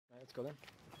Let's go then.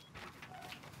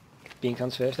 Bean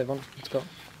cans first, everyone. Let's go.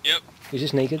 Yep. Who's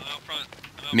just naked? Out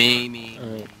front. Me.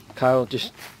 Alright. Kyle,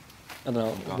 just... I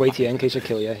don't know. Wait here in case I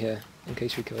kill you. Yeah. In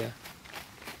case we kill you.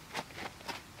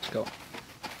 Let's go.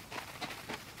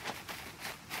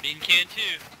 Bean can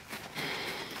too.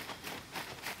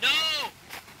 No!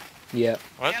 Yeah.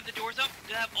 What? They have the doors up?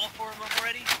 Do they have all 4 of them up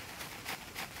already?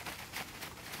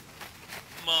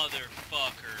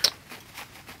 Motherfucker.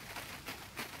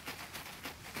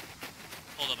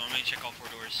 Hold up, I'm gonna check all 4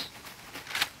 doors.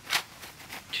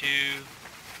 2.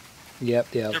 Yep,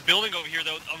 yeah. They're building over here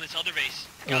though, on this other base.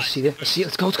 Oh, I see it. I see it.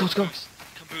 Let's go, let's go, let's go. Boost.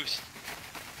 Come boost.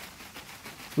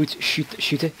 Wait, shoot it,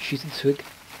 shoot the twig.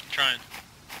 Trying.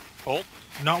 Oh,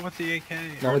 not with the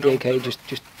AK. Not with the AK, just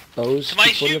bows.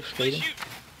 Somebody shoot, somebody shoot.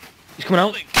 He's coming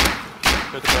out.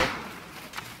 Good to go.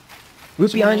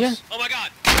 Root behind you. Oh my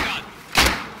god, oh my god.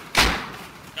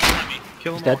 That was not me.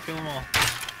 Kill He's them all, dead. kill them all.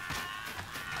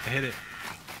 I hit it.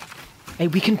 Hey,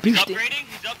 we can He's boost it. upgrading,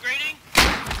 he's upgrading.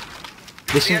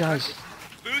 Listen, guys.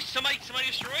 Boost, somebody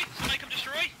destroy. Somebody come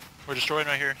destroy. We're destroying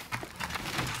right here.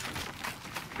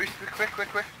 Boost, quick.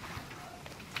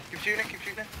 Keep shooting.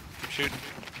 Shooting.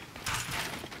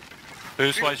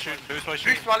 Boost while shooting. Boost while he's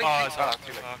shooting.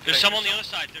 There's some on the other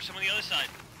side.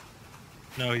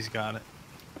 No, he's got it.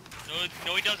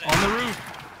 No, he doesn't. On the roof.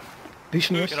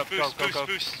 Boost me. Get up, go.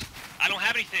 Boost. I don't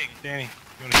have anything. Danny, you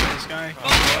wanna kill this guy?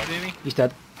 Oh. Danny? He's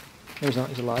dead. No, he's not.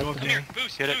 He's alive. Go up, Come Danny. here.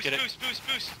 Boost. Get it.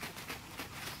 Boost.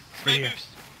 Right here. Boost.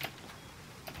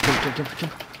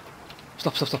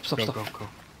 Jump. Stop. Go.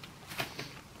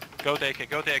 Go, DK,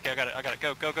 I got it.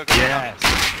 Go. Yes.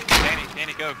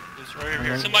 Danny, go. It's right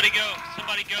here. Somebody go.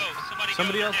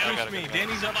 Somebody else Now. boost me.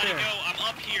 Danny's up Somebody there. go. I'm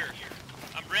up here.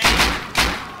 I'm ready.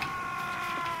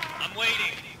 I'm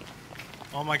waiting.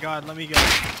 Oh my god, let me go.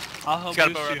 I'll help He's got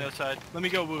a boost bow you. on the other side. Let me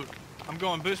go, Woot. I'm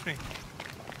going, boost me.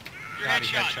 Your Got it,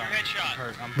 headshot.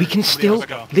 Hurt. I'm We hurt. can Somebody still else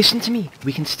go. listen to me.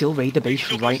 We can still raid the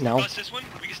base right now. We can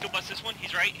still bust this one.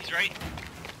 He's right.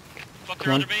 Fuck Come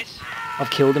their on. other base. I've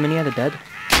killed them in here. They're dead.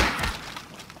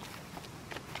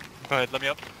 Go ahead, let me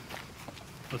up.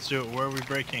 Let's do it. Where are we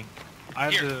breaking? I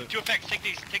have Here, the 2 effects. Take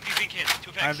these bean cans.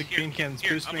 2 effects. I have the Here. green cans.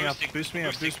 Here, Boost I'm me up. boosting. Boost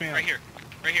me up. Right here.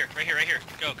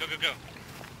 Go.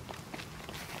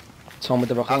 Tom with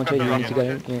the rocket launcher. You need to get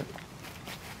in. Yeah.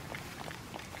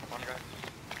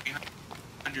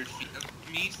 100 feet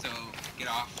of me, so get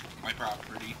off my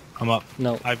property. I'm up.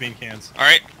 No. I have bean cans. All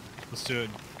right. Let's do it,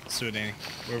 Danny.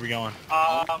 Where are we going?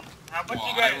 How much Well, you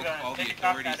I guys will call the take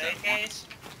off authorities that at once.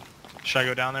 AKs? Should I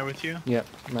go down there with you? Yeah.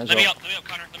 Might as Let me well. up,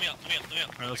 Connor. Let me up.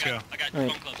 Alright, let's I go. got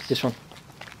Alright, phone close. this one.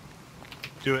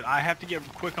 Do it. I have to get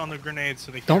quick on the grenades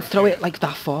so they can't. Don't throw it like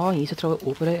that far. You need to throw it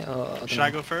over it. Should I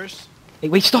go first? Hey,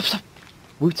 wait, stop.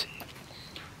 Woot.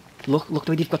 Look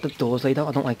the way they've got the doors laid out.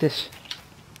 I don't like this.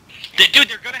 Dude,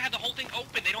 they're gonna have the whole thing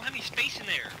open. They don't have any space in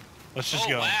there. Let's just Oh,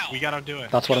 go. wow. We gotta do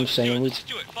it. That's what I'm Just do saying, it, Woot. Just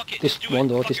do it. Fuck it. This just do one it.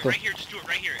 door, Fuck this it, door. right here. Just do it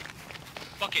right here.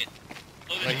 Fuck it.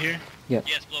 Blow this Right one. here? Yeah.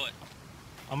 Yes, blow it.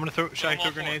 I'm gonna throw. Should I them throw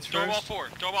all four. grenades Throw them all first? 4.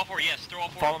 Throw them all 4. Yes, throw all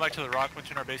 4. Follow back to the rock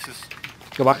between our bases,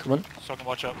 Go back. Run. so I can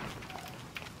watch up.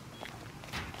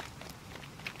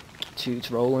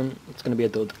 It's rolling. It's gonna be a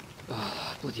dud.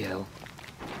 Oh, bloody hell.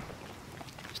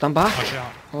 Stand back. Watch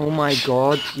out. Oh my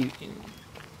god.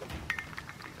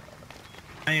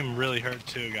 I am really hurt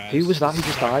too, guys. Who was that? This Who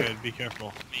is just not died? good. Be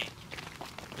careful. Me.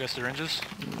 You got syringes?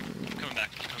 Coming back.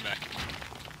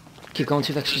 Keep going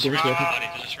to the next There's a door. syringe on my Yeah. body.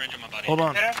 There's a syringe on my body. Hold on.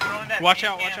 Instead of throwing that Watch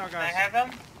bean out, can, guys. I have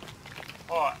them.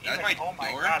 Oh, That's even, my oh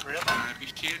my door. god, really? I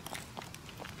appreciate it.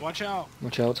 Watch out.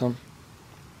 Watch out, Tom.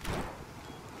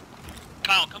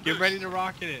 Kyle, come Get boost. ready to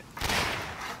rocket it.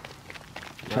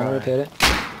 Trying to repair it.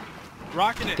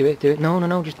 Rocket it. Do it.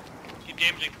 No. Just Keep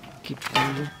damaging. keep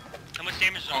damaging. How much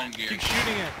damage is on it? Gear. Keep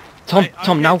shooting it. Tom, I Tom,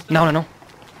 can't now. stop. No.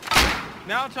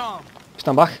 Now, Tom.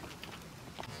 Stand back.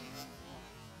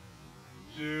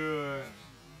 Do it.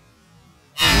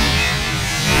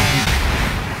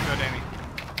 Go, Danny.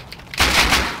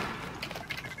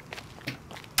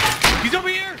 He's over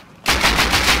here.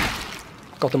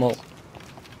 Got them all.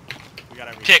 We got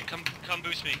everything. Tick, come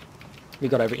boost me. We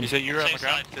got everything. Is it you on Same the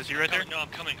ground? side. Is he right there? No, I'm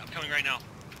coming right now.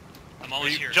 I'm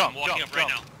always You here. jump, I'm walking jump, up right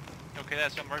jump. now. Okay,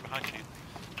 that's something right behind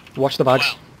you. Watch the bags.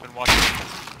 Wow. Been watching.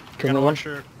 We Kill got me a one.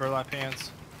 shirt, burlap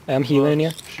pants. I'm healing in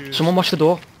here. Shoes. Someone watch the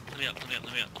door. Let me up.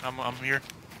 I'm here.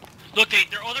 Look,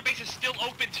 their other base is still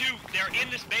open too. They're in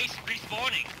this base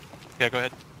respawning. Yeah, go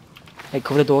ahead. Hey,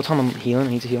 cover the door, Tom. I'm healing. I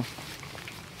need to heal.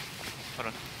 Hold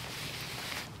on.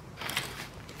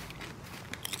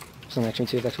 So next to me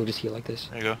too, we'll just heal like this.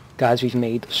 There you go. Guys, we've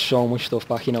made so much stuff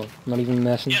back, you know. I'm not even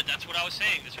messing. Yeah, that's what I was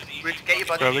saying. This was easy. Rich, get your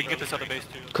fucking buddy. Bro, we can get this other base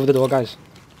too. Cover the door, guys.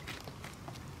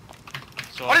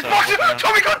 still On his outside, box! walking around.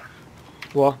 Tommy gun!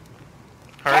 What?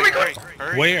 Hurry, Tommy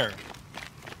hurry. Where?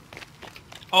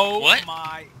 Oh What?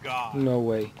 my god. No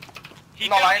way. He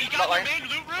Not got, lying, he got not the lying. main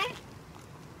loot room?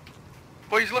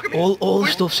 Boys, look at me. All the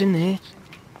Boys. stuff's in there.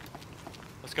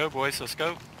 Let's go, boys. Let's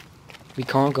go. We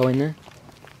can't go in there.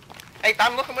 Hey,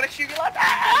 Dan, look, I'm gonna shoot you, lad.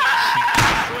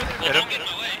 Ah! Well, Hit don't him. get in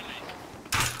my way.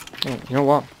 Oh, you know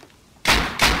what?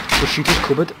 The shooter's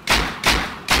cupboard. No,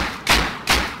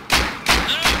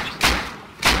 just...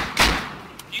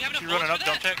 Do you have enough You bullets running for up? that?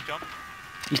 Jump, check, jump.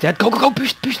 He's dead. Go, go, go!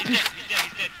 Boost, boost, He's boost! dead, he's dead,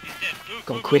 he's dead, he's dead. Move,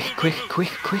 Go, move, quick, move, quick, move, move. quick,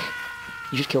 quick!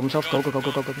 He just killed himself. Go, go, go,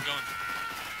 go, go, go, go! Going.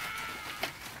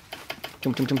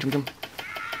 Jump, jump, jump, jump, jump!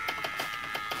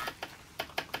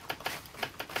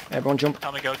 Everyone jump!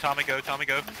 Tommy go, Tommy go, Tommy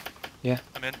go. Yeah.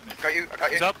 I'm in. Got you, I got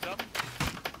you. He's up, he's up.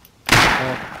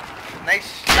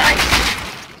 Nice, nice.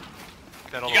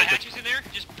 Dead all You the got way. hatches in there?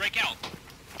 Just break out.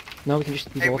 No, we can just.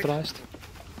 He's Hey, authorized.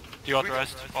 You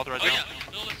authorized? Authorized Oh now?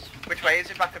 yeah, build us. Which way is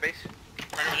it back to base?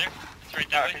 Right over there. It's right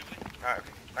that Okay. way. Alright, okay,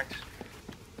 thanks.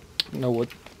 No wood.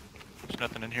 There's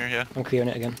nothing in here, yeah. I'm clearing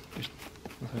it again. Just.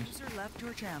 Okay. User left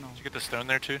your channel. Did you get the stone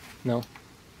there too? No.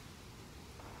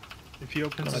 If he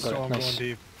opens I the got it, store, I'm nice. going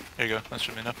deep. There you go. That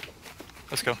should be enough.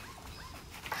 Let's go.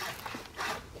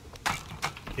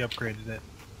 He upgraded it.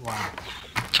 Wow.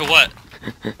 To what?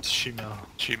 It's sheet metal.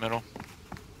 Sheet metal.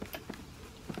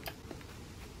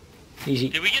 Easy.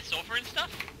 Did we get sulfur and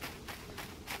stuff?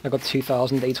 I got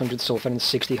 2,800 sulfur and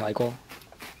 60 high core.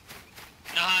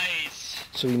 Nice.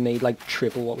 So we made like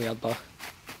triple what we had back.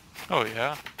 Oh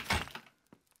yeah.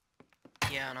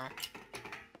 Yeah, I know.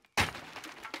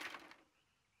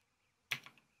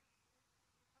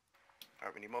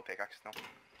 Alright, we need more pickaxes now.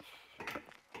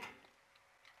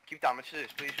 Keep damage to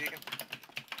this, please, Vegan.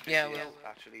 Yeah, It's we'll...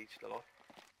 actually still up.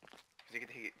 Because you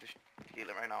could just heal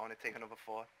it right now and it'd take another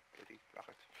 4 bloody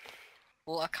rockets.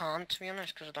 Well, I can't, to be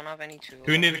honest, because I don't have any tools.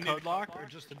 Do we need a code lock or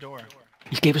just a door?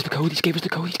 He gave us the code. He gave us the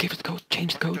code. He gave us the code.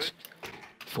 Change the codes.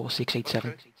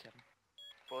 4687.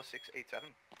 4687.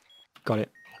 Got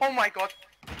it. Oh my god!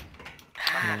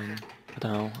 I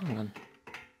don't know. Hang on.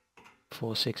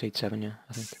 4687. Yeah,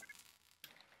 I think.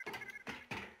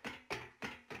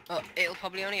 Oh, it'll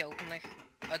probably only open, like,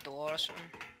 a door or something.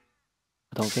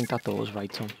 I don't think that door's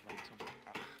right, Tom.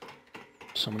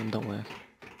 Some of them don't work.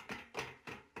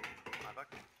 My bag.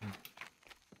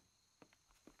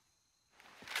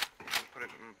 Put it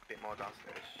a bit more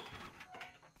downstairs.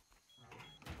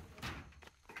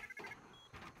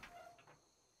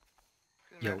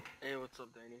 Yo, Hey, what's up,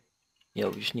 Danny? yo,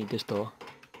 we just need this door.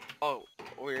 Oh,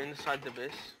 we're inside the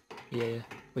base. Yeah, yeah.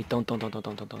 Wait, don't.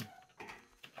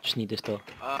 Just need this door.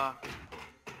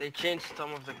 They changed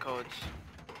some of the codes.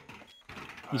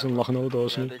 He's unlocking all the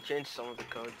doors, Yeah, isn't they changed some of the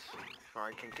codes before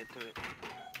I can get to it.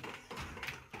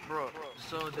 Bro,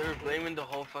 so they're blaming the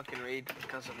whole fucking raid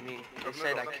because of me. They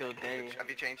said I killed Danny. Have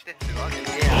you changed it to us?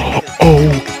 Yeah, I killed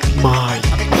Oh my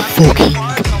fucking